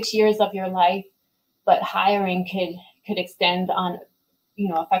 4 or 6 years of your life, but hiring could extend on,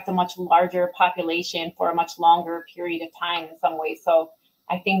 affect a much larger population for a much longer period of time in some ways. So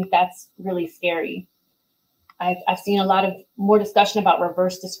I think that's really scary. I've seen a lot of more discussion about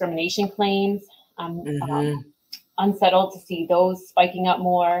reverse discrimination claims. I'm unsettled to see those spiking up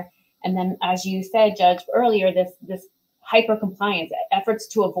more. And then, as you said, Judge, earlier, this hyper compliance efforts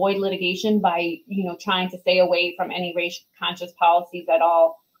to avoid litigation by, trying to stay away from any racial conscious policies at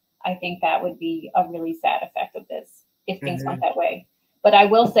all. I think that would be a really sad effect of this if things went that way. But I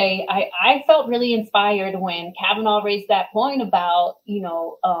will say, I felt really inspired when Kavanaugh raised that point about,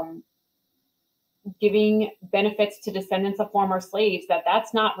 giving benefits to descendants of former slaves,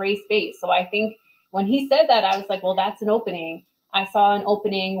 that's not race-based. So I think when he said that, I was like, well, that's an opening. I saw an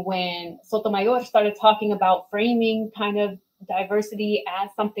opening when Sotomayor started talking about framing kind of diversity as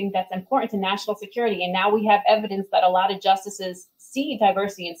something that's important to national security. And now we have evidence that a lot of justices see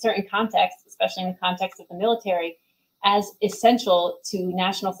diversity in certain contexts, especially in the context of the military, as essential to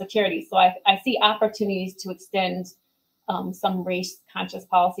national security. So I see opportunities to extend some race-conscious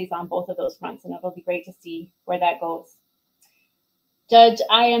policies on both of those fronts, and it'll be great to see where that goes. Judge,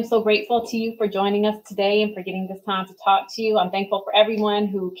 I am so grateful to you for joining us today and for getting this time to talk to you. I'm thankful for everyone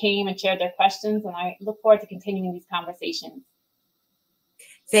who came and shared their questions, and I look forward to continuing these conversations.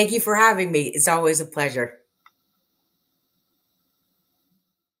 Thank you for having me. It's always a pleasure.